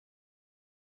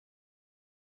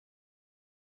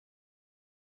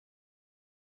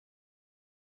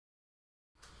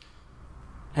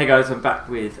Hey guys, I'm back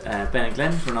with Ben and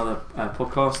Glen for another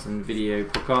podcast and video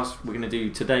podcast. We're going to do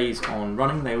today's on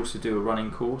running. They also do a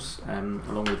running course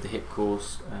along with the HIP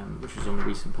course, which was on a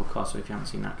recent podcast, so if you haven't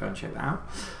seen that, go and check that out.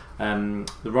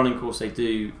 The running course they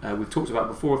do, we've talked about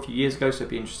before a few years ago, so it'd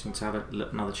be interesting to have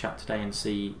another chat today and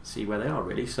see where they are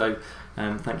really. So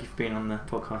thank you for being on the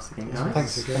podcast again, guys.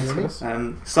 Thanks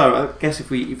again. So I guess if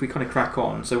we kind of crack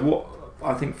on, so what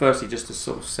I think firstly, just to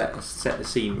sort of set the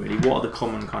scene really, what are the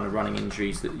common kind of running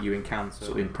injuries that you encounter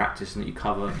sort of in practice and that you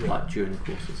cover like during the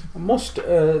courses? Most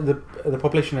the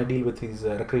population I deal with is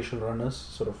recreational runners,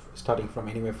 sort of starting from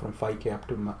anywhere from 5k up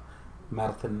to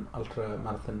marathon, ultra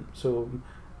marathon. So,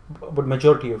 but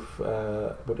majority of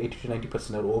about 80 to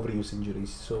 90% are overuse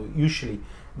injuries. So usually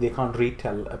they can't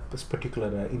retell a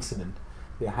particular incident.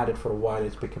 They had it for a while.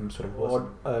 It's become sort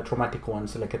of traumatic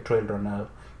ones, like a trail runner,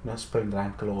 sprained their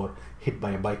ankle or hit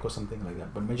by a bike or something like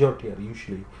that. But majority are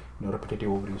usually repetitive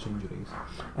overuse injuries.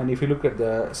 And if you look at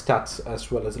the stats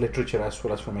as well as literature as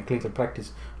well as from my clinical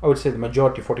practice, I would say the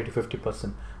majority, 40 to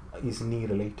 50%, is knee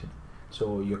related.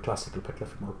 So your classical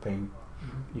patellofemoral pain,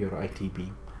 your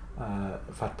ITB,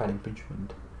 fat pad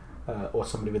impingement, or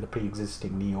somebody with a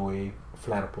pre-existing knee OA,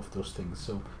 flare-up of those things.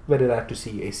 So very rare to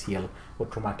see ACL or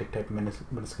traumatic type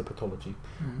meniscal pathology.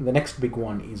 The next big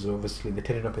one is obviously the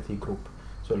tendinopathy group.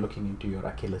 So looking into your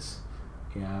Achilles,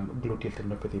 gluteal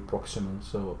tendinopathy, proximal,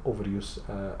 so overuse.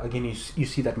 Again, you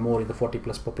see that more in the 40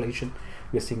 plus population.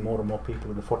 We are seeing more and more people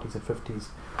in the 40s and 50s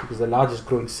because the largest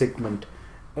growing segment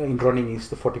in running is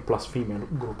the 40 plus female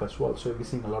group as well. So we're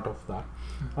seeing a lot of that.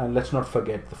 And let's not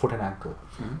forget the foot and ankle,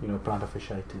 plantar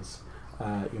fasciitis,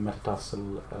 your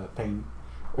metatarsal pain,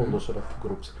 all those sort of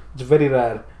groups. It's very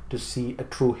rare to see a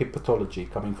true hip pathology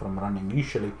coming from running.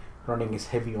 Usually running is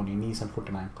heavy on your knees and foot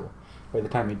and ankle. By the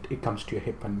time it comes to your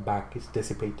hip and back, it's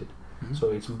dissipated. So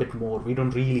it's a bit more, we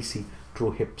don't really see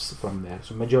true hips from there.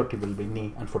 So majority will be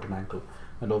knee and foot and ankle,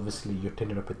 and obviously your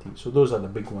tendinopathy. So those are the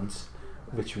big ones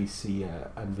which we see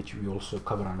and which we also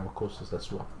cover on our courses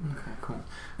as well. Okay, cool.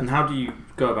 And how do you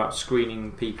go about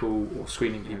screening people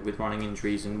with running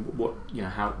injuries, and what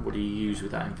do you use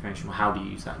with that information, or how do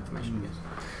you use that information? I guess.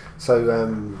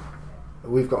 So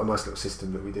we've got a nice little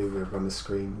system that we do. We run the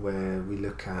screen where we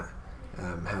look at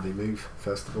how they move.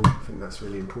 First of all, I think that's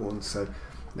really important. So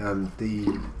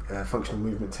the functional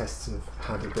movement tests have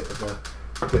had a bit of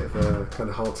a kind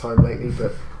of hard time lately,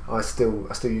 but I still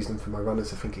use them for my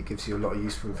runners. I think it gives you a lot of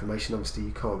useful information. Obviously,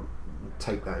 you can't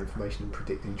take that information and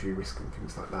predict injury risk and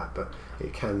things like that, but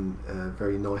it can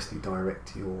very nicely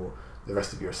direct the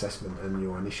rest of your assessment and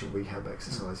your initial rehab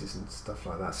exercises and stuff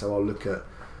like that. So I'll look at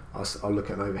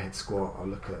an overhead squat. I'll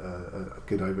look at a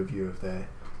good overview of their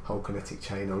whole kinetic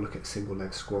chain. I'll look at a single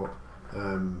leg squat.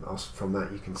 From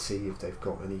that you can see if they've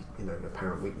got any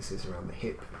apparent weaknesses around the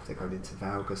hip, if they're going into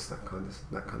valgus, that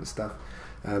kind of stuff.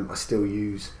 I still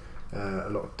use a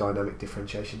lot of dynamic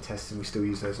differentiation tests, and we still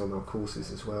use those on our courses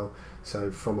as well.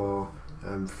 So from our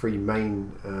three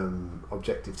main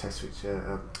objective tests, which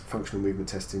are functional movement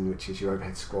testing, which is your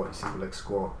overhead squat, your single leg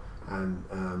squat, and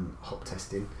hop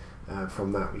testing.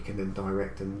 From that we can then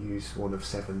direct and use one of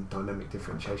 7 dynamic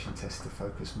differentiation tests to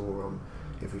focus more on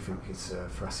if we think it's a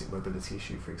thoracic mobility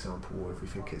issue, for example, or if we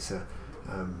think it's a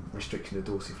restriction of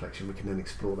dorsiflexion. We can then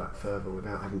explore that further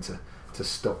without having to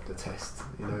stop the test.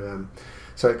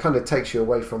 So it kind of takes you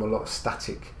away from a lot of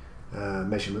static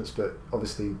measurements, but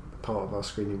obviously part of our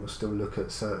screening will still look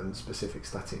at certain specific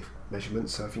static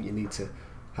measurements. So I think you need to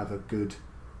have a good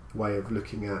way of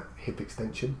looking at hip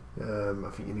extension. I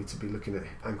think you need to be looking at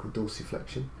ankle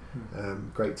dorsiflexion,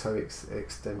 great toe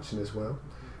extension as well.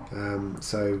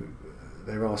 So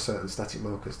there are certain static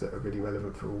markers that are really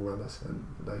relevant for all runners, and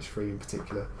those 3 in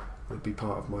particular would be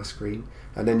part of my screen.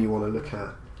 And then you want to look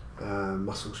at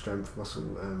muscle strength, muscle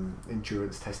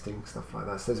endurance testing, stuff like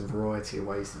that. So there's a variety of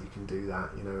ways that you can do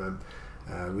that.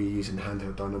 We're using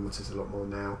handheld dynamometers a lot more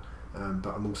now,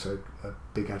 but I'm also a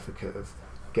big advocate of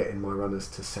getting my runners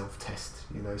to self-test,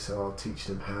 so I'll teach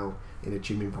them how in a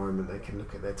gym environment they can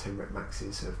look at their 10 rep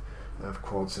maxes of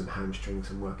quads and hamstrings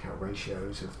and work out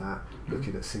ratios of that,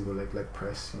 looking at single leg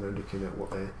press, looking at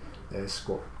what their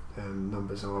squat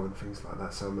numbers are and things like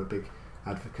that. So I'm a big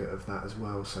advocate of that as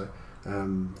well. So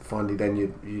finally then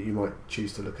you might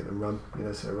choose to look at them run,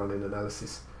 so a running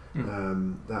analysis.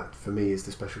 That for me is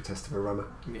the special test of a runner.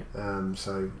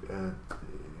 So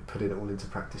putting it all into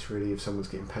practice really. If someone's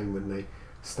getting pain when they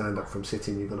stand up from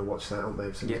sitting, you're going to watch that, aren't they?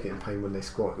 If someone's getting pain when they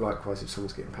squat, likewise if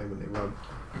someone's getting pain when they run,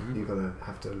 you're going to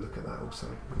have to look at that also.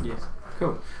 Yes,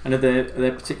 cool. And are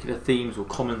there particular themes or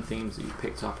common themes that you've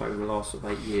picked up over the last sort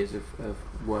of 8 years of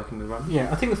working with runners?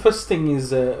 Yeah, I think the first thing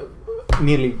is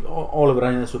nearly all of the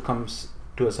runners who comes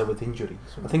to to us with injury.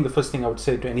 So I think the first thing I would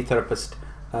say to any therapist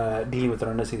dealing with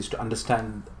runners is to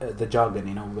understand the jargon.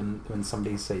 When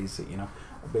somebody says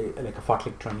like a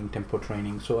fartlek training, tempo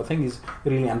training. So I think is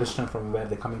really understand from where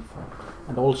they're coming from,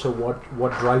 and also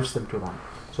what drives them to run.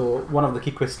 So one of the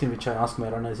key questions which I ask my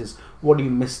runners is, what do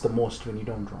you miss the most when you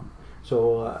don't run?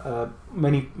 So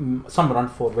some run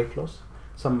for weight loss.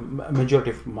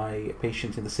 Majority of my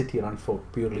patients in the city run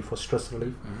purely for stress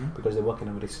relief, because they work in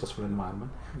a very stressful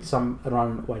environment. Some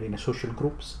run while in social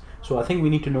groups. So I think we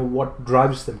need to know what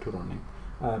drives them to running,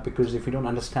 because if we don't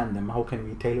understand them, how can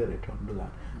we tailor it or do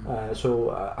that? So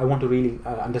I want to really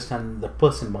understand the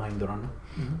person behind the runner,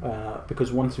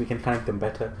 because once we can connect them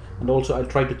better, and also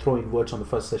I'll try to throw in words on the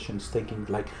first sessions, thinking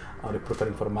like, are you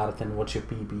preparing for a marathon? What's your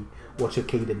PB? What's your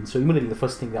cadence? So immediately the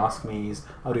first thing they ask me is,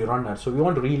 are you a runner? So we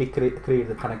want to really create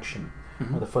the connection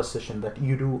on the first session, that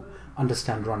you do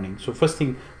understand running. So first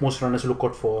thing most runners look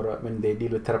out for when they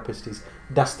deal with therapists is,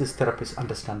 does this therapist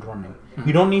understand running?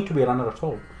 You don't need to be a runner at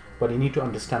all, but you need to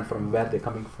understand from where they're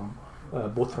coming from,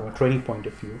 both from a training point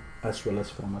of view as well as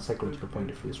from a psychological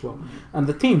point of view as well. And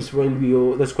the themes,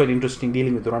 that's quite interesting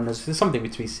dealing with the runners. This is something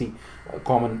which we see a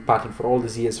common pattern for all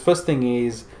these years. First thing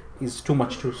is too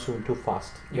much too soon, too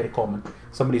fast. Very common.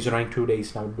 Somebody's running 2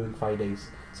 days now, doing 5 days.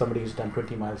 Somebody who's done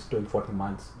 20 miles, doing 40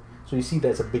 miles. So you see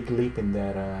there's a big leap in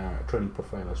their training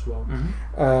profile as well.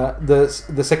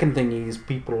 The second thing is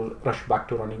people rush back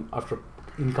to running after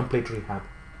incomplete rehab.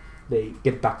 They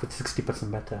get back with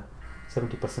 60% better,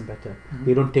 70% better.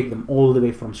 They don't take them all the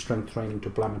way from strength training to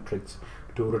plyometrics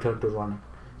to return to running.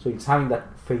 So it's having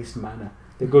that phased manner.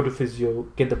 They go to physio,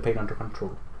 get the pain under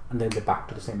control, and then they're back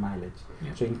to the same mileage.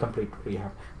 So incomplete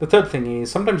rehab. The third thing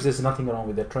is, sometimes there's nothing wrong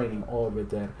with their training or with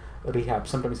their rehab.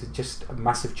 Sometimes it's just a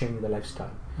massive change in their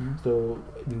lifestyle. So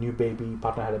new baby,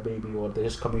 partner had a baby, or they're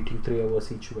just commuting 3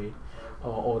 hours each way,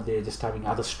 or they're just having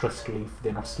other stress relief,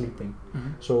 they're not sleeping.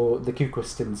 So the key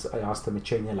questions I ask them is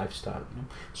change their lifestyle.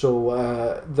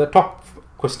 So the top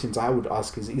questions I would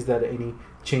ask is there any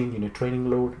change in your training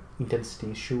load,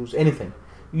 intensity, shoes, anything?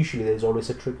 Usually there's always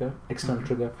a trigger, external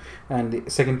trigger. And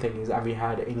the second thing is, have you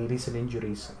had any recent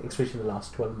injuries, especially in the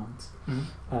last 12 months?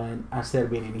 And has there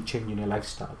been any change in your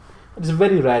lifestyle? It's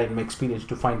very rare in my experience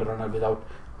to find a runner without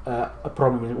a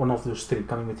problem with one of those three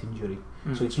coming with injury.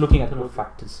 So it's looking at both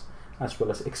factors as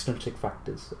well as extrinsic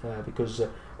factors, because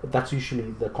that's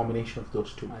usually the combination of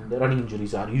those two. And the running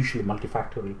injuries are usually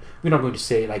multifactorial. We're not going to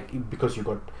say like, because you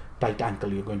got tight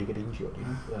ankle you're going to get injured.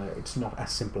 It's not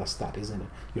as simple as that, isn't it?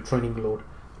 Your training load,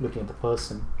 looking at the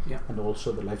person, and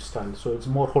also the lifestyle. So it's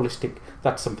more holistic.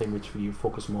 That's something which we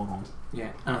focus more on.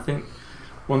 Yeah, and I think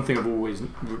one thing I've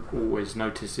always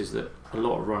noticed is that a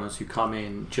lot of runners who come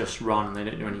in just run and they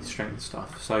don't do any strength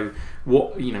stuff. So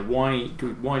why do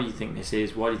you think this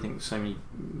is? Why do you think so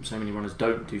many runners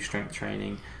don't do strength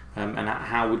training? And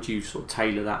how would you sort of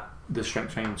tailor the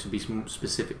strength training to be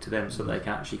specific to them, so they can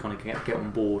actually kind of get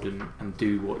on board and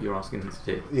do what you're asking them to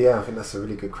do? Yeah, I think that's a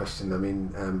really good question. I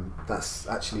mean, that's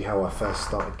actually how I first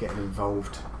started getting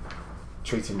involved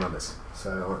treating runners.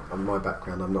 So on my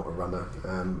background, I'm not a runner.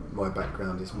 My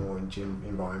background is more in gym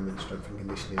environment, strength and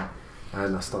conditioning,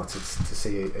 and I started to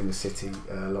see in the city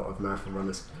a lot of marathon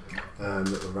runners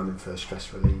that were running for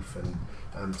stress relief,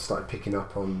 and started picking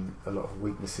up on a lot of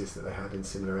weaknesses that they had in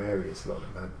similar areas. A lot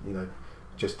of them had,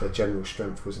 just their general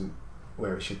strength wasn't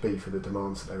where it should be for the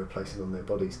demands that they were placing on their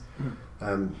bodies.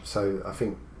 So I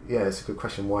think, it's a good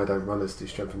question. Why don't runners do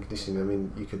strength and conditioning? I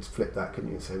mean, you could flip that, couldn't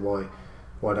you, and say,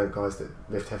 why don't guys that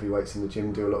lift heavy weights in the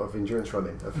gym do a lot of endurance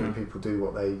running? I think people do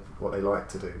what they like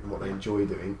to do and what they enjoy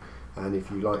doing. And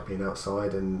if you like being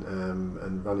outside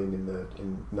and running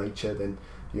in nature, then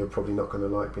you're probably not going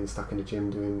to like being stuck in the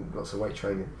gym doing lots of weight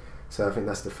training. So I think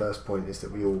that's the first point, is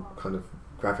that we all kind of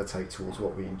gravitate towards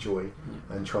what we enjoy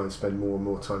and try and spend more and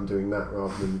more time doing that,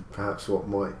 rather than perhaps what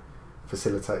might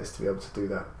facilitate us to be able to do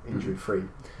that injury free.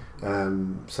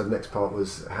 So the next part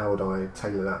was, how would I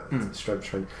tailor that to strength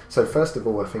training? So first of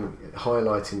all, I think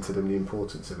highlighting to them the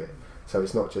importance of it. So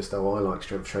it's not just, I like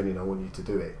strength training, I want you to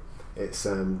do it. It's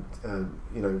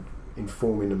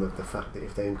informing them of the fact that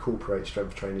if they incorporate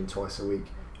strength training twice a week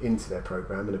into their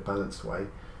program in a balanced way,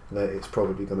 that it's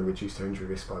probably going to reduce their injury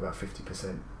risk by about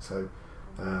 50%. So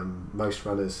most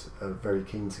runners are very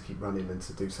keen to keep running and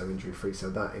to do so injury free, so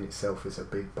that in itself is a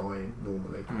big buy-in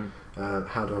normally.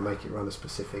 How do I make it runner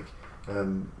specific?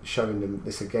 Showing them,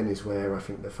 this again is where I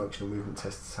think the functional movement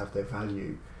tests have their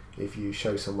value. If you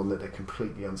show someone that they're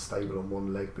completely unstable on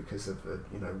one leg because of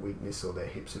a weakness, or their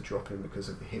hips are dropping because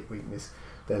of the hip weakness,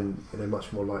 then they're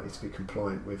much more likely to be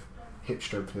compliant with hip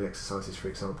strengthening exercises, for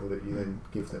example, that you then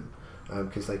give them,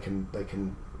 because they can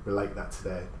relate that to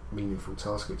their meaningful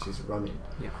task, which is running.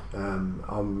 Yeah.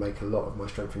 I'll make a lot of my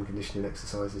strength and conditioning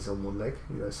exercises on one leg,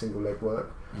 single leg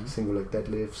work, single leg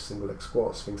deadlifts, single leg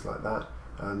squats, things like that,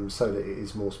 so that it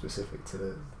is more specific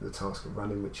to the task of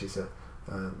running, which is a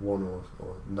one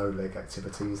or no leg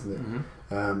activity, isn't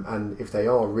it? And if they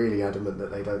are really adamant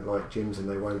that they don't like gyms and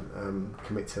they won't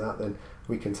commit to that, then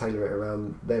we can tailor it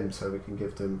around them, so we can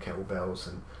give them kettlebells,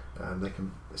 and they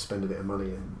can spend a bit of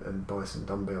money and buy some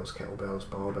dumbbells, kettlebells,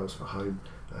 barbells for home,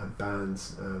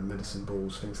 bands, medicine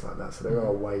balls, things like that. So there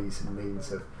are ways and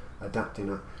means of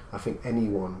adapting. I think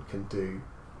anyone can do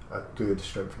a good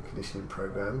strength and conditioning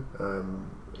program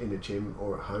in a gym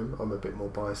or at home. I'm a bit more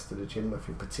biased to the gym. I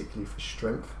think particularly for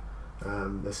strength,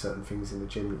 there's certain things in the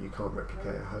gym that you can't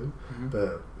replicate at home.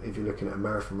 But if you're looking at a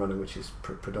marathon runner, which is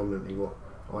predominantly what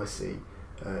I see,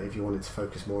 if you wanted to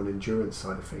focus more on endurance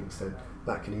side of things, then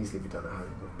that can easily be done at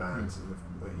home with bands and with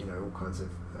all kinds of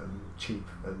cheap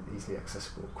and easily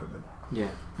accessible equipment. Yeah.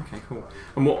 Okay. Cool.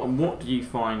 And what do you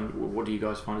find? What do you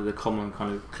guys find are the common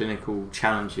kind of clinical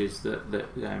challenges that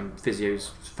physios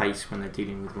face when they're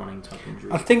dealing with running type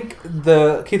injuries? I think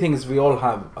the key thing is we all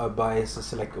have a bias.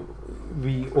 It's like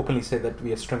we openly say that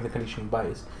we are strength and conditioning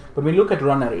bias, but when you look at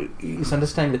runner, it's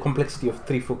understanding the complexity of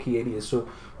 3-4 key areas. So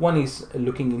one is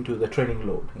looking into the training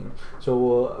load.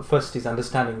 So first is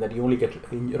understanding that you only get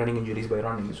running injuries by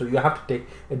running. So you have to take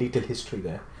a detailed history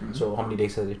there. So how many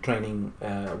days are they training?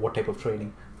 What type of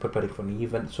training? Preparing for an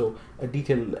event. So a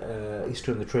detailed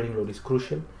history on the training load is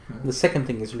crucial. The second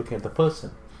thing is looking at the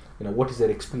person. What is their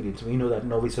experience? We know that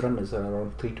novice runners are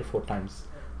around 3 to 4 times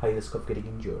high risk of getting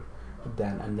injured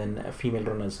and then female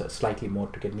runners are slightly more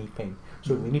to get knee pain.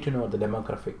 So we need to know the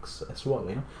demographics as well.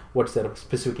 What's their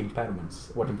specific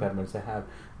impairments, what impairments they have,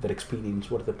 their experience,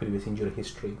 what is the previous injury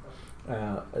history,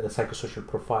 the psychosocial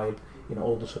profile,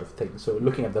 all those sort of things. So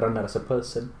looking at the runner as a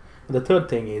person. The third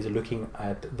thing is looking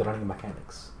at the running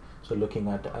mechanics. So looking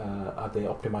at are they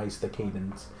optimize the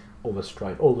cadence,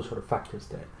 overstride, all those sort of factors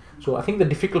there. So I think the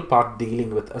difficult part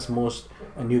dealing with as most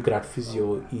a new grad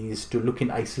physio is to look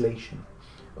in isolation.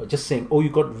 Just saying, you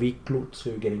got weak glutes, so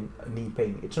you're getting knee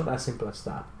pain. It's not as simple as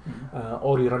that.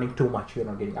 Or you're running too much, you're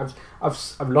not getting.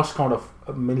 I've lost count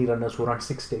of many runners who run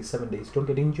 6 days, 7 days, don't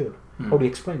get injured. How do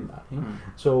you explain that?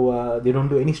 So they don't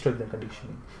do any strength and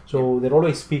conditioning. So there are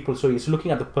always people. So it's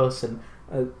looking at the person.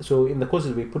 So in the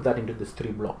courses we put that into these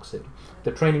 3 blocks.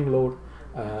 The training load,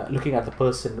 looking at the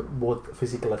person, both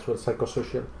physical as well as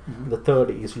psychosocial. The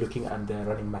third is looking at their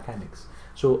running mechanics.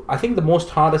 So I think the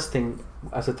most hardest thing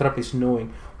as a therapist is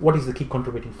knowing what is the key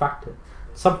contributing factor.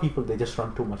 Some people, they just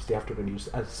run too much, they have to reduce,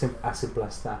 as simple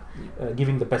as that.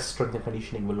 Giving the best strength and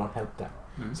conditioning will not help that.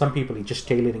 Some people, it's just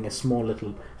tailoring a small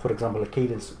little, for example, a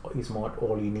cadence is not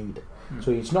all you need.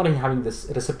 So it's not in having this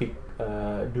recipe,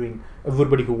 doing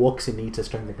everybody who works in needs a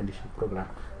strength and conditioning program.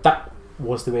 That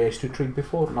was the way I used to treat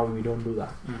before. Now we don't do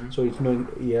that. So it's knowing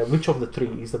which of the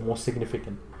 3 is the most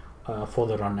significant for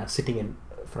the runner sitting in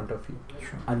front of you,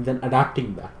 and then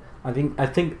adapting that. I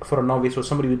think for a novice or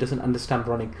somebody who doesn't understand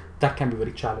running, that can be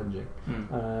very challenging.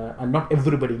 And not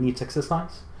everybody needs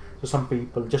exercise. So some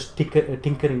people just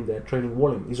tinkering their training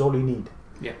volume is all you need.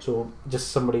 So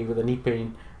just somebody with a knee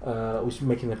pain who's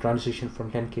making the transition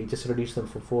from 10k, just reduce them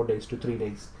from 4 days to 3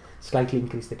 days, slightly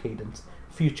increase the cadence,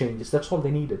 few changes. That's all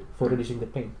they needed for reducing the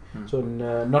pain. So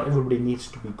not everybody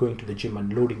needs to be going to the gym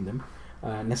and loading them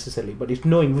necessarily, but it's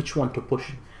knowing which one to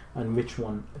push and which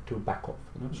one to back off.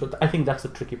 So I think that's the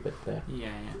tricky bit there.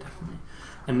 Yeah, definitely.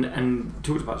 And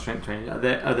talked about strength training. Are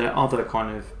there other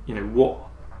kind of what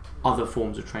other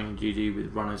forms of training do you do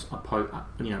with runners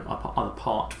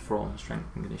apart from strength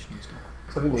and conditioning stuff?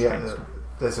 So I think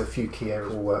there's a few key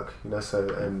areas of work.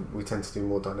 So we tend to do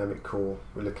more dynamic core.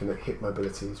 We're looking at hip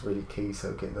mobility is really key.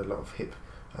 So getting a lot of hip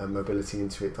mobility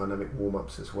into it, dynamic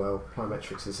warm-ups as well.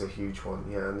 Plyometrics is a huge one.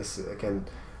 And this is, again,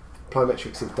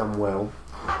 plyometrics, if done well,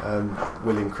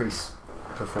 will increase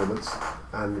performance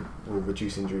and will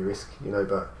reduce injury risk,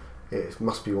 but it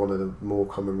must be one of the more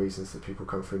common reasons that people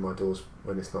come through my doors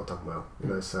when it's not done well.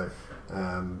 So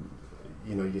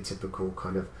your typical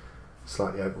kind of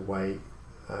slightly overweight,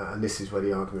 and this is where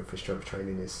the argument for strength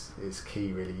training is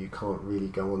key. Really, you can't really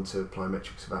go on to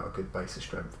plyometrics without a good base of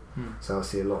strength. So I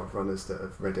see a lot of runners that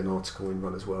have read an article in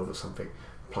Runner's World or something,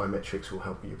 plyometrics will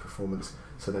help with your performance,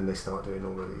 so then they start doing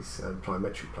all of these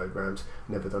plyometric programs,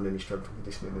 never done any strength and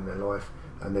conditioning in their life,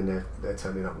 and then they're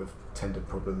turning up with tendon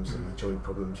problems and joint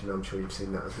problems. I'm sure you've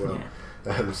seen that as well.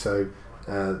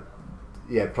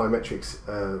 Plyometrics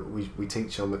we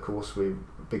teach on the course. We're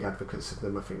big advocates of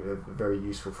them. I think they're very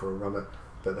useful for a runner,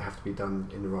 but they have to be done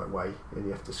in the right way, and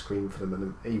you have to screen for them.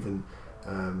 And even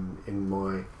in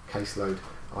my caseload,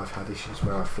 I've had issues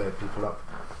where I've flared people up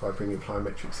by bringing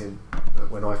plyometrics in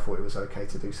when I thought it was okay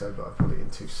to do so, but I brought it in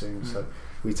too soon. So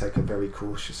we take a very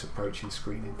cautious approach in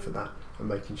screening for that and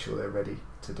making sure they're ready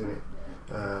to do it.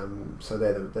 So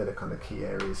they're the kind of key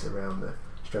areas around the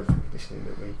strength and conditioning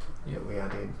that we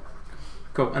add in.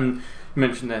 Cool. And you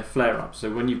mentioned their flare-ups.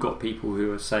 So when you've got people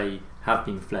who are, say, have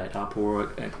been flared up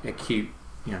or acute,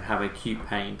 have acute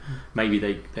pain, maybe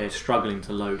they're struggling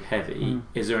to load heavy.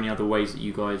 Is there any other ways that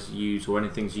you guys use, or any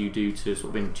things you do to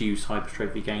sort of induce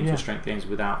hypertrophy gains or strength gains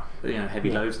without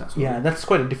heavy loads? That sort of thing? That's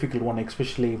quite a difficult one,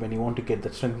 especially when you want to get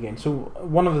that strength gain. So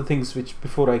one of the things which,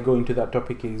 before I go into that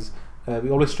topic, is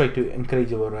we always try to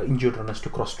encourage our injured runners to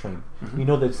cross-train. We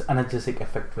know there's analgesic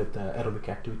effect with aerobic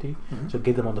activity, so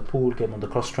get them on the pool, get them on the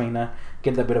cross-trainer,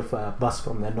 get a bit of buzz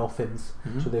from their endorphins,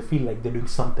 so they feel like they're doing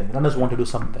something. Runners want to do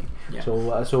something,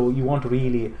 so you want to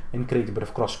really encourage a bit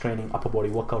of cross-training, upper body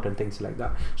workout and things like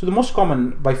that. So the most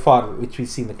common by far which we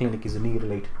see in the clinic is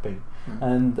knee-related pain,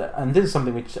 and this is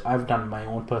something which I've done my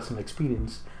own personal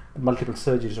experience. Multiple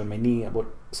surgeries on my knee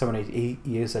about 7-8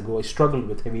 years ago. I struggled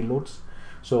with heavy loads.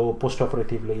 So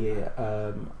post-operatively,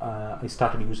 I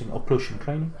started using occlusion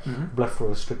training, blood flow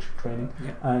restriction training,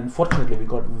 and fortunately we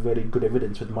got very good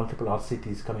evidence with multiple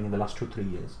RCTs coming in the last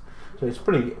 2-3 years. So it's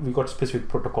we got specific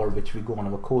protocol which we go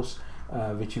on our course,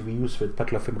 which we use with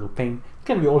patellofemoral pain. It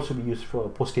can also be used for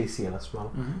post-ACL as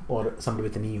well, or somebody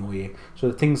with an EOA.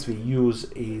 So the things we use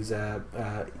is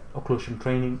occlusion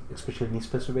training, especially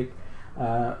knee-specific.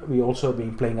 We also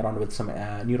been playing around with some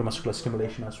neuromuscular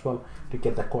stimulation as well to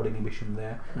get that cord inhibition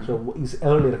there. So it's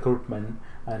early recruitment,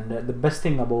 and the best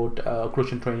thing about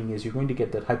occlusion training is you're going to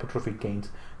get that hypertrophic gains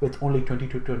with only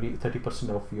 20-30%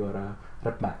 of your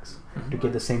rep max to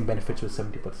get the same benefits with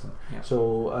 70%.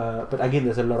 So but again,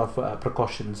 there's a lot of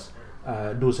precautions,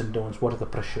 do's and don'ts, what are the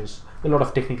pressures, a lot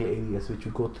of technical areas which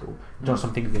we go through. It's not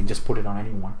something you can just put it on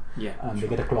anyone. They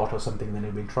get a clot or something, then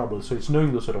they'll be in trouble. So it's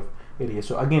knowing those sort of areas.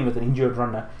 So again, with an injured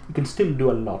runner, you can still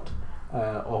do a lot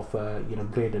of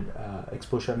graded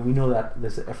exposure, and we know that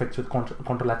there's effects with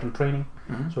contralateral training.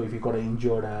 So if you've got an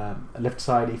injured left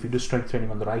side, if you do strength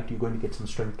training on the right, you're going to get some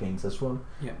strength gains as well,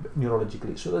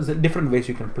 neurologically. So there's different ways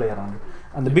you can play around,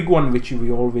 and the big one which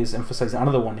we always emphasize,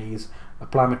 another one is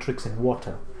plyometrics in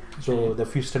water. So the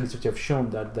few studies which have shown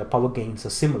that the power gains are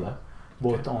similar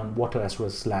both on water as well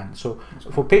as land. So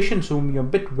for patients whom you're a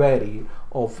bit wary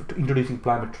of introducing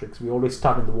plyometrics, we always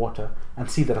start in the water and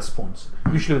see the response.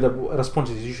 Usually the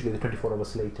response is usually the 24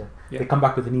 hours later. They come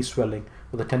back with the knee swelling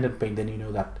or the tendon pain, then you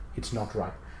know that it's not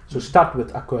right. So start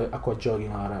with aqua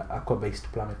jogging or aqua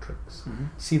based plyometrics.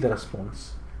 See the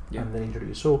response. And then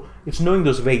introduce. So it's knowing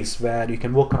those ways where you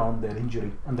can work around their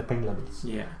injury and the pain levels.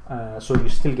 So you're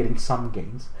still getting some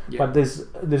gains, but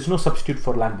there's no substitute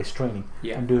for land-based training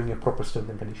and doing a proper strength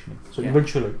and conditioning. So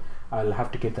eventually, I'll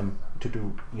have to get them to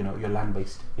do your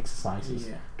land-based exercises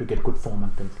to get good form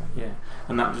and things like that.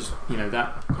 And that just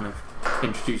that kind of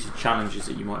introduces challenges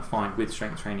that you might find with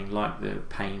strength training, like the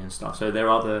pain and stuff. So there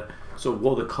are other sort of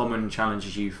what are the common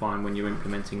challenges you find when you're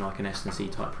implementing like an S&C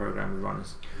type program with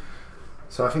runners?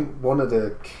 So I think one of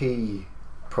the key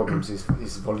problems is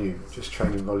volume, just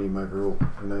training volume overall.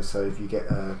 So if you get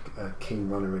a keen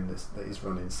runner in this that is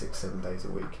running 6-7 days a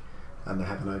week, and they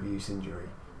have an overuse injury,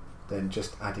 then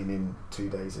just adding in 2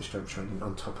 days of strength training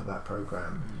on top of that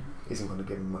program isn't going to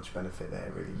give them much benefit there.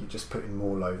 Really, you're just putting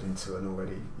more load into an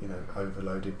already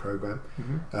overloaded program.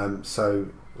 So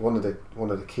one of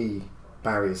the key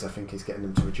barriers I think is getting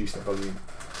them to reduce their volume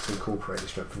to incorporate the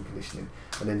strength and conditioning,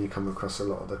 and then you come across a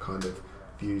lot of the kind of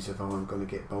views of I'm going to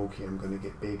get bulky, I'm going to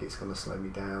get big, it's going to slow me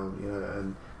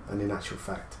down, and in actual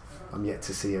fact I'm yet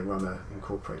to see a runner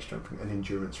incorporate strength, an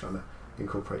endurance runner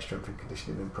incorporate strength and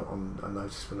conditioning and put on a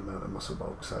noticeable amount of muscle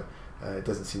bulk. So it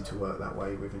doesn't seem to work that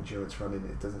way with endurance running.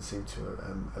 It doesn't seem to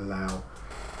allow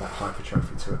that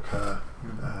hypertrophy to occur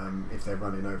if they're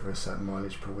running over a certain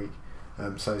mileage per week.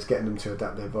 So it's getting them to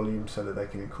adapt their volume so that they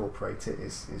can incorporate it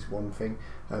is one thing.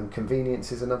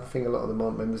 Convenience is another thing. A lot of them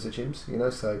aren't members of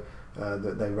gyms, so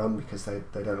that they run because they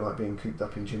don't like being cooped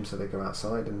up in gyms, so they go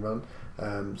outside and run.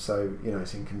 So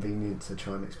it's inconvenient to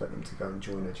try and expect them to go and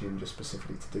join a gym just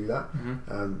specifically to do that.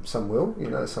 Some will,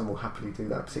 some will happily do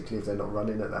that, particularly if they're not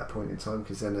running at that point in time,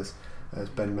 because then as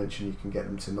Ben mentioned, you can get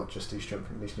them to not just do strength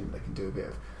and conditioning, but they can do a bit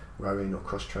of rowing or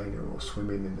cross training or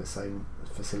swimming in the same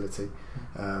facility.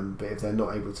 But if they're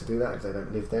not able to do that, if they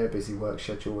don't live there, busy work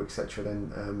schedule, etc.,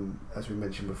 then as we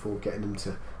mentioned before, getting them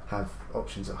to have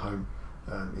options at home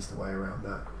is the way around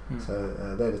that.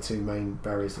 So they're the two main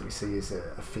barriers that we see, is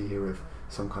a fear of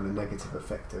some kind of negative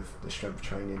effect of the strength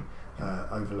training,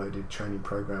 overloaded training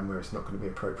program where it's not going to be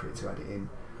appropriate to add it in,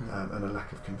 and a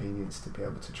lack of convenience to be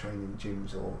able to train in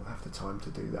gyms or have the time to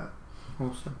do that.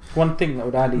 Awesome. One thing I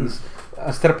would add is,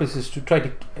 as therapists, is to try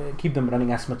to keep them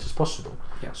running as much as possible.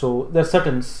 Yeah. So there are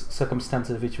certain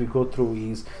circumstances which we go through,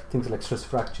 is things like stress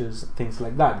fractures, things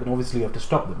like that. Then obviously you have to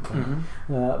stop them.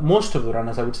 Most of the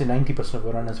runners, I would say 90% of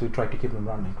the runners, we try to keep them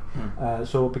running.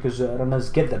 So because runners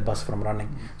get that buzz from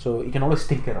running, so you can always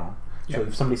tinker on. So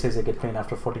if somebody says they get pain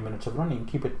after 40 minutes of running,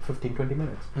 keep it 15-20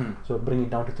 minutes. So bring it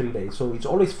down to 3 days. So it's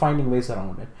always finding ways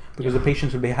around it, because the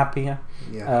patients will be happier,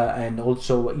 and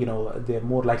also they're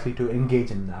more likely to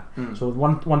engage in that. So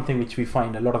one thing which we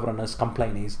find a lot of runners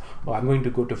complain is, oh, I'm going to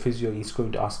go to physio, he's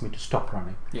going to ask me to stop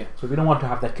running. So we don't want to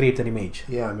have that create an image.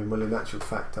 I mean, well, in actual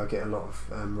fact, I get a lot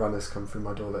of runners come through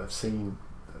my door that have seen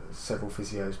several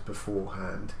physios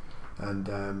beforehand.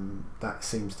 And that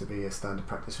seems to be a standard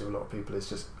practice for a lot of people. It's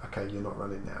just, okay, you're not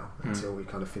running now until we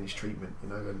kind of finish treatment,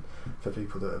 and for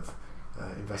people that have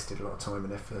invested a lot of time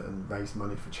and effort and raised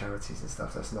money for charities and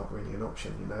stuff, that's not really an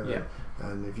option,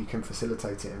 and if you can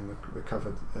facilitate it and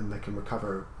recover, and they can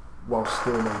recover while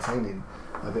still maintaining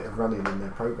a bit of running in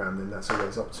their program, then that's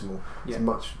always optimal. It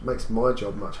makes my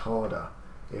job much harder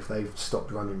if they've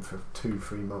stopped running for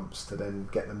 2-3 months to then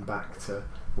get them back to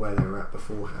where they were at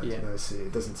beforehand. So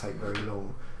it doesn't take very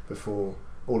long before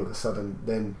all of a sudden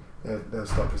then they'll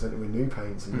start presenting with new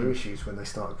pains and new issues when they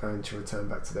start going to return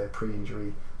back to their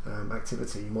pre-injury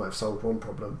activity. You might have solved one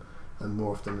problem, and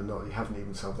more often than not you haven't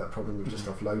even solved that problem, you've just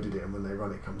offloaded it, and when they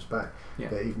run it comes back.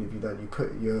 But even if you don't,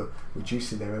 you're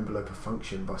reducing their envelope of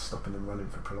function by stopping them running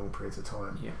for prolonged periods of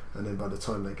time, and then by the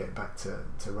time they get back to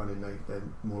running, they're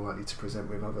more likely to present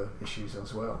with other issues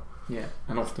as well.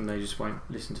 And often they just won't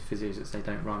listen to physios that say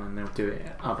don't run, and they'll do it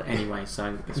anyway,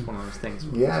 so it's one of those things.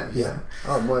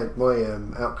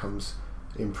 My outcomes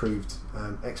improved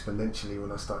exponentially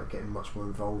when I started getting much more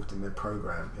involved in their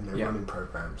program, in their running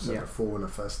program. So before, when I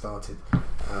first started,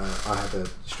 I had a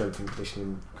strength and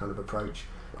conditioning kind of approach,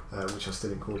 which I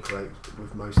still incorporate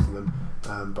with most of them,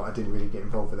 but I didn't really get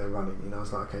involved with their running. I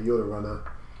was like, okay, you're the runner,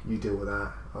 you deal with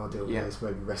that, I'll deal with this,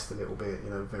 maybe rest a little bit,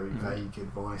 very vague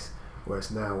advice.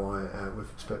 Whereas now,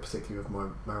 particularly with my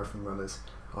marathon runners,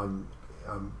 I'm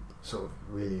sort of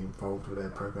really involved with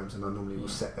their programs, and I normally will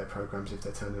set their programs if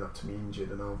they're turning up to me injured,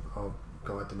 and I'll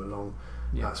guide them along.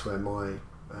 That's where my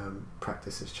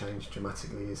practice has changed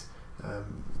dramatically, is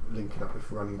linking up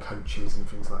with running coaches and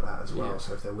things like that as well.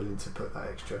 So if they're willing to put that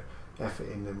extra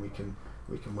effort in, then we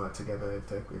can work together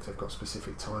if they've got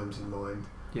specific times in mind.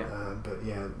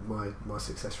 My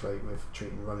success rate with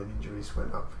treating running injuries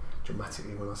went up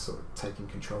dramatically when I started taking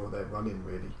control of their running,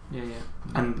 really.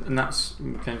 And that's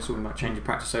kind of talking about change of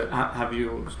practice. So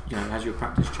has your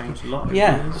practice changed a lot?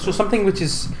 So something which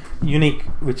is unique,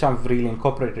 which I've really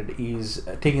incorporated, is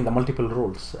taking the multiple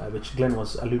roles, which Glenn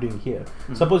was alluding here.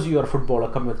 Suppose you are a footballer,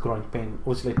 come with groin pain,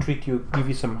 obviously I treat you, give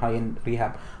you some high-end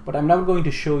rehab, but I'm never going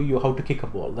to show you how to kick a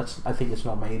ball. I think it's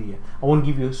not my area. I won't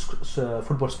give you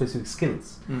football specific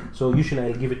skills. So usually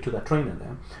I'll give it to the trainer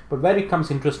there. But where it comes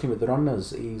interesting with the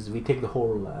runners is we take the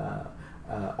whole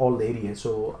all the areas.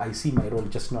 So I see my role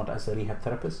just not as a rehab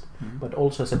therapist, but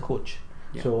also as a coach.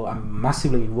 So I'm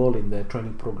massively involved in the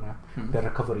training program, the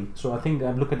recovery. So I think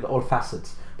I look at all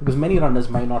facets, because many runners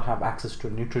might not have access to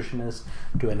a nutritionist,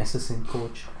 to an assessing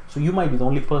coach. So you might be the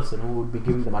only person who would be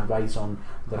giving them advice on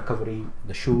the recovery,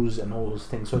 the shoes, and all those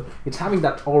things. So it's having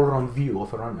that all-around view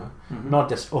of a runner, not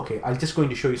just, okay, I'm just going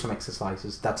to show you some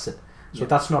exercises, that's it. So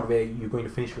that's not where you're going to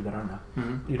finish with the runner.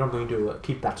 You're not going to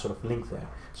keep that sort of link there.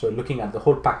 So looking at the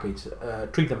whole package,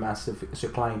 treat them as if it's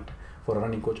your client for a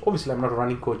running coach. Obviously, I'm not a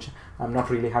running coach. I'm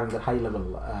not really having that high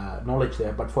level knowledge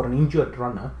there. But for an injured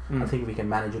runner, I think we can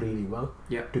manage really well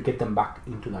to get them back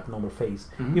into that normal phase.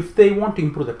 If they want to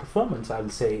improve their performance, I'll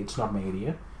say it's not my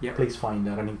area. Please find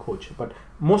a running coach. But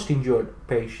most injured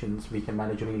patients, we can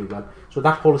manage really well. So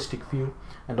that holistic view,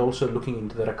 and also looking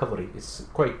into the recovery, is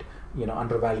quite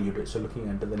undervalued. So looking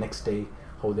at the next day,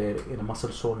 how they're in a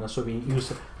muscle soreness. So we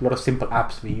use a lot of simple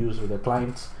apps we use with the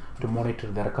clients to monitor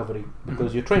the recovery,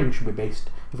 because your training should be based.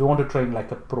 If you want to train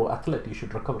like a pro athlete, you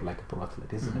should recover like a pro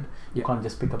athlete, isn't it? You can't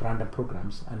just pick up random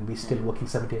programs and be still working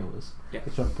 70 hours.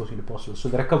 It's not possible. So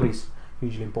the recovery is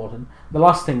hugely important. The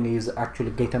last thing is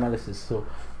actually gait analysis. So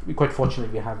we're quite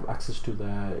fortunate we have access to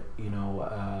the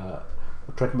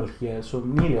treadmill here. So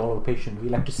nearly all the patients, we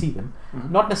like to see them.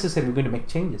 Not necessarily going to make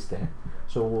changes there.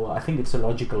 So I think it's a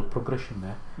logical progression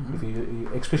there. If you,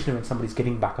 especially when somebody's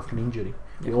getting back after an injury,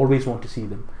 we always want to see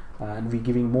them. and we're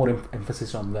giving more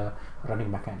emphasis on the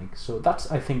running mechanics. So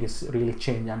that's, I think, is really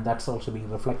changed, and that's also being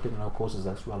reflected in our courses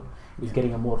as well. Is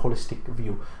getting a more holistic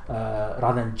view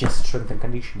rather than just strength and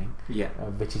conditioning,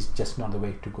 which is just not the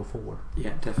way to go forward.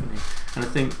 Yeah, definitely. And I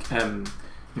think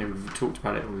we've talked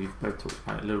about it, or we've both talked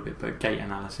about it a little bit, but gait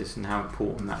analysis and how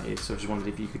important that is. So I just wondered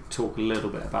if you could talk a little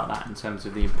bit about that in terms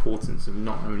of the importance of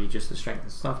not only just the strength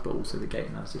and stuff, but also the gait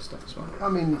analysis stuff as well. I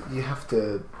mean, you have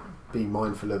to be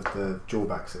mindful of the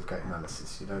drawbacks of gait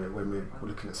analysis. You know, when we're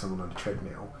looking at someone on a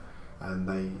treadmill and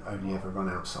they only ever run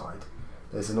outside,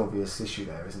 there's an obvious issue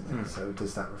there, isn't there? So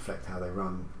does that reflect how they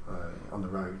run on the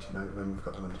road, you know, when we've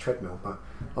got them on the treadmill? But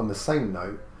on the same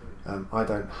note, I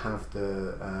don't have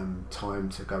the time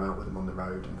to go out with them on the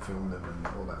road and film them and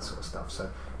all that sort of stuff. So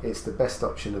it's the best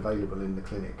option available in the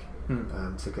clinic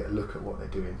to get a look at what they're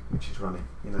doing, which is running.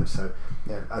 You know, so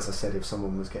yeah, as I said, if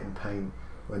someone was getting pain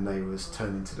when they was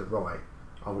turning to the right,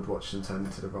 I would watch them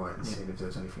turning to the right and see if there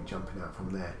was anything jumping out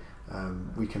from there.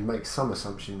 We can make some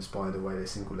assumptions by the way they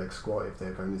single leg squat. If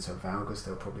they're going into a valgus,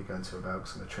 they'll probably go into a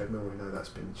valgus on the treadmill. We know that's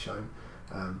been shown,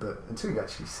 but until you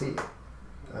actually see it,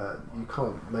 you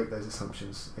can't make those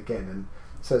assumptions again. And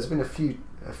so there's been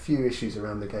a few issues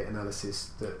around the gait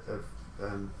analysis that have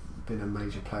been a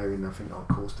major player in, I think, our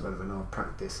course development, our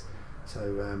practice.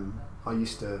 So I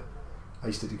used to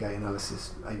do gait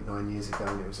analysis 8-9 years ago,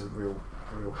 and it was a real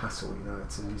hassle. You know,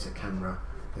 to use a camera,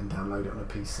 then download it on a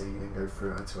PC, then go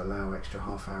through it, and to allow extra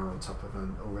half hour on top of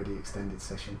an already extended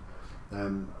session.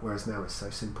 Whereas now it's so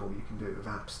simple, you can do it with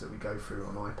apps that we go through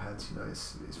on iPads. You know,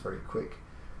 it's very quick.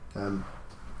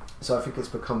 So I think it's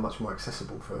become much more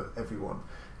accessible for everyone.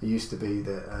 It used to be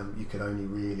that you could only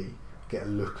really get a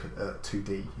look at 2D,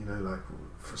 you know, like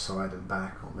for side and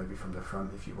back, or maybe from the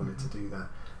front if you wanted to do that.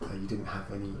 You didn't have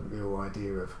any real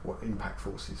idea of what impact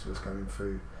forces was going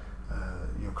through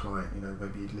your client. You know,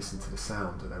 maybe you'd listen to the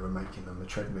sound that they were making on the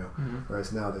treadmill.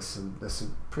 Whereas now there's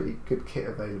some pretty good kit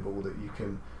available that you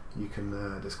can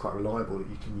that's quite reliable, that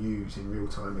you can use in real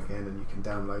time again, and you can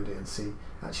download it and see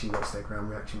actually what's their ground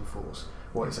reaction force,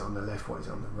 what is it on the left, what is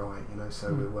it on the right. You know,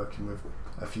 so we're working with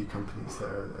a few companies that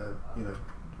are you know,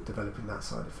 developing that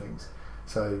side of things.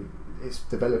 So it's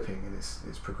developing and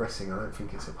it's progressing. I don't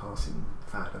think it's a passing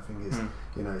fad. I think it's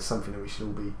you know, it's something that we should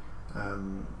all be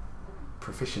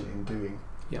proficient in doing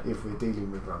if we're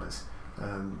dealing with runners.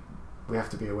 We have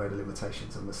to be aware of the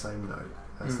limitations on the same note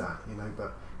as that, you know.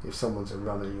 But if someone's a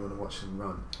runner, you want to watch them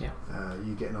run.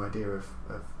 You get an idea of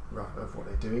what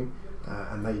they're doing,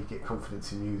 and they get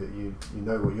confidence in you that you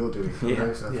know what you're doing. You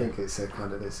know? So I think it's a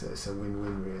kind of it's a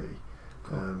win-win really.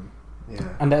 Cool.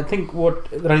 And I think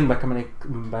what running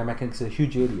biomechanics is a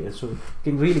huge area, so you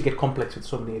can really get complex with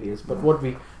so many areas. But what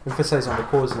we emphasize on the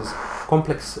course is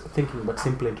complex thinking but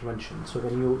simple intervention. So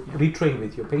when you retrain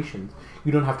with your patients,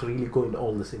 you don't have to really go into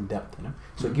all this in depth, you know.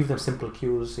 So give them simple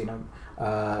cues, you know,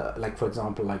 like for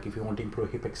example, like if you want to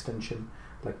improve hip extension,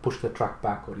 like push the track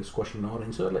back, or you're squashing an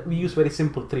orange. So like we use very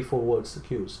simple 3-4 words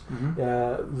cues,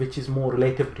 which is more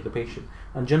relative to the patient.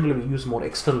 And generally we use more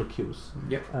external cues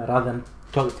rather than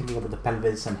thinking about the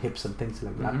pelvis and hips and things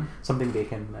like that. Something they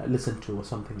can listen to or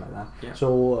something like that.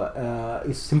 So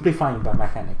it's simplifying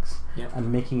biomechanics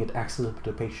and making it accessible to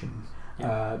the patient.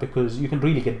 Because you can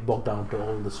really get bogged down to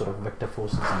all the sort of vector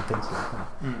forces and things like that,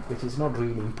 which is not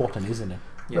really important, isn't it?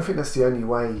 I think that's the only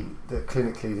way that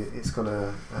clinically it's going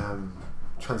to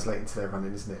translate into their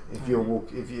running, isn't it? If you're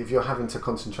if you're having to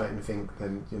concentrate and think,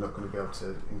 then you're not going to be able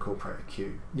to incorporate a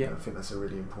cue. I think that's a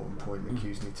really important point. The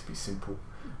cues need to be simple,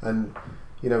 and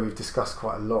you know, we've discussed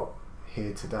quite a lot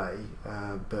here today,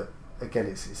 but again,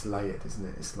 it's layered, isn't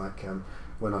it? It's like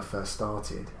when I first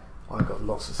started, I got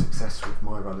lots of success with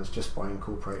my runners just by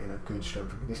incorporating a good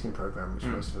strength and conditioning program, which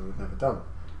most of them have never done.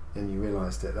 And you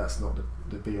realise that that's not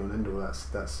the be all and end all.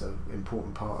 That's an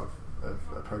important part of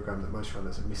a program that most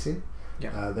runners are missing.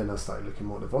 Then I started looking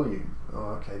more at the volume.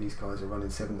 Oh, okay, these guys are running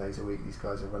 7 days a week. These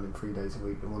guys are running 3 days a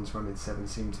week. The ones running 7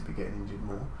 seem to be getting injured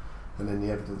more. And then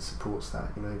the evidence supports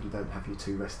that. You know, if you don't have your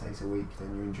 2 rest days a week,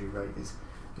 then your injury rate is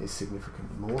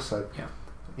significantly more. So,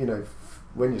 you know,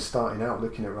 when you're starting out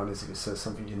looking at runners, if it's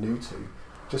something you're new to,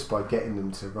 just by getting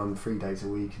them to run 3 days a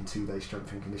week and 2 days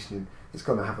strength and conditioning, it's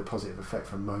going to have a positive effect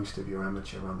for most of your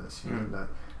amateur runners. You know,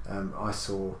 I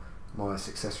saw my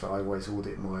success rate. I always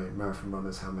audit my marathon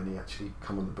runners, how many actually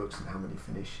come on the books and how many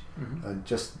finish, and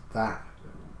just that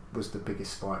was the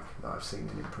biggest spike that I've seen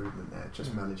in improvement there,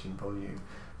 just managing volume.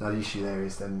 Now the issue there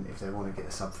is then if they want to get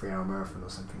a sub 3 hour marathon or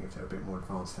something, if they're a bit more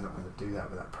advanced, they're not going to do that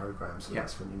with that program, so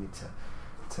that's when you need to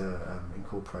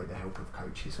incorporate the help of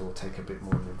coaches or take a bit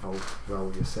more of an involved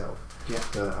role yourself.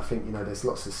 But I think, you know, there's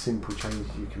lots of simple changes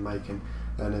you can make, and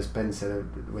And as Ben said,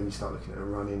 when you start looking at a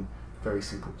running, very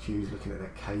simple cues, looking at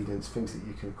their cadence, things that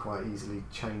you can quite easily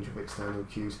change with external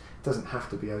cues. It doesn't have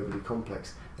to be overly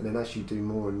complex. And then as you do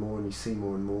more and more and you see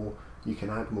more and more, you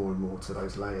can add more and more to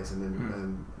those layers, and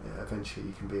then eventually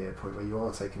you can be at a point where you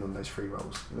are taking on those free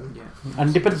roles. You know? Yeah.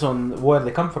 And depends on where they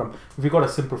come from. If you've got a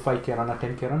simple 5k runner,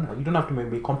 10k runner, you don't have to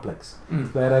maybe be complex.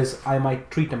 Whereas I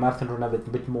might treat a marathon runner with a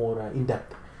bit more in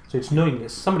depth. So it's knowing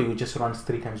somebody who just runs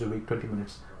 3 times a week, 20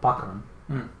 minutes park run.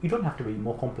 You don't have to be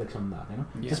more complex on that. You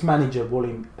know, just manage a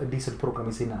volume. A decent program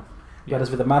is enough.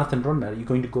 Whereas with a marathon runner, you're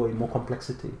going to go in more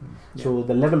complexity. So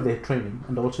the level they're training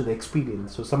and also the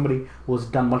experience. So somebody who's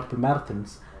done multiple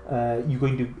marathons, you're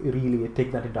going to really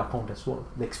take that into account as well.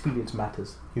 The experience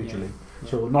matters hugely.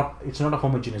 So it's not a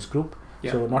homogeneous group.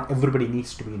 So not everybody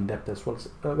needs to be in depth as well.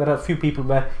 So, there are a few people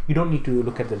where you don't need to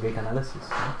look at the weight analysis.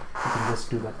 You can just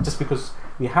do that. Just because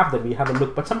we have that, we have a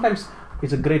look. But sometimes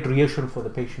it's a great reassurance for the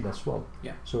patient as well.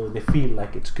 So they feel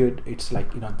like it's good. It's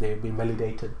like, they've been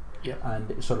validated. And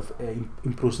it sort of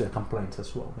improves their compliance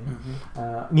as well.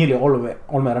 Nearly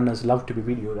all my runners love to be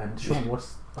videoed and shown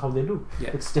how they do.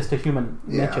 It's just a human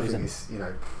nature, isn't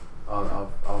it?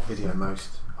 I'll video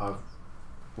most.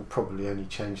 Will probably only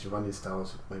change the running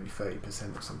styles maybe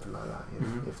 30% or something like that,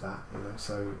 if that.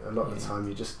 So a lot of the time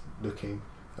you're just looking,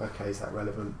 okay, is that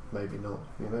relevant? Maybe not.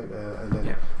 And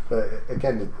then, but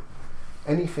again,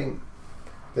 anything.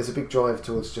 There's a big drive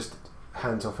towards just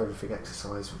hands off everything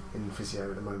exercise in physio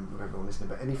at the moment with everyone, isn't it?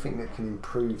 But anything that can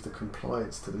improve the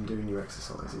compliance to them doing your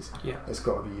exercises, it's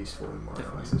got to be useful in my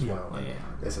eyes as well.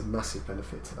 There's a massive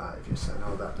benefit to that. If you're saying,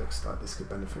 oh, that looks like this could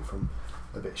benefit from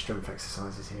a bit of strength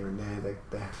exercises here and there,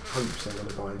 they're 100% going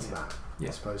to buy into that,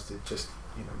 as opposed to just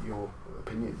your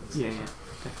opinion.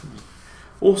 Definitely.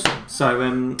 Awesome.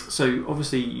 So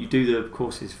obviously you do the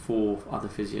courses for other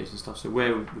physios and stuff. So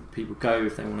where would people go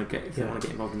if they want to get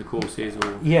involved in the courses?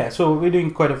 Or so we're doing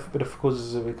quite a bit of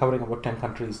courses. We're covering about 10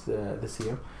 countries this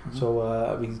year.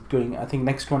 So we're doing. I think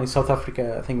next one is South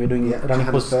Africa. I think we're doing running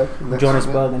courses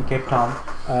Johannesburg and Cape Town.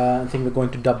 I think we're going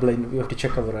to Dublin. We have to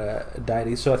check our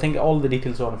diaries. So I think all the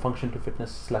details are on Function to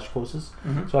Fitness /courses.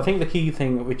 So I think the key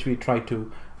thing which we try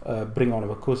to bring on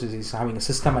our courses is having a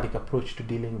systematic approach to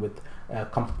dealing with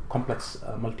complex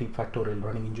multifactorial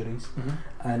running injuries,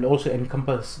 and also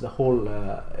encompass the whole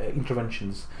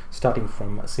interventions, starting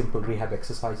from simple rehab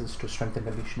exercises to strength and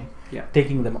conditioning,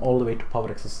 taking them all the way to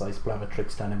power exercise,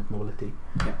 plyometrics, dynamic mobility,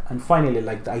 and finally,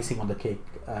 like the icing on the cake,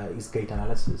 is gait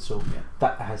analysis. So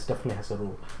that definitely has a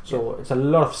role. So it's a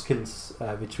lot of skills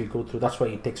which we go through. That's why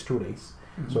it takes 2 days.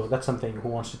 So that's something who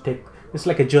wants to take. It's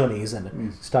like a journey, isn't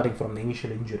it? Starting from the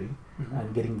initial injury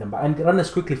and getting them back. And runners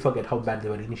quickly forget how bad they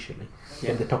were initially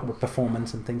when they talk about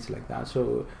performance and things like that.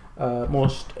 So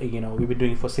we've been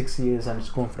doing it for 6 years, and it's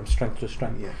going from strength to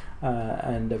strength.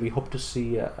 And we hope to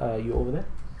see you over there.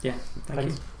 Thank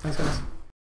you. Thanks, guys.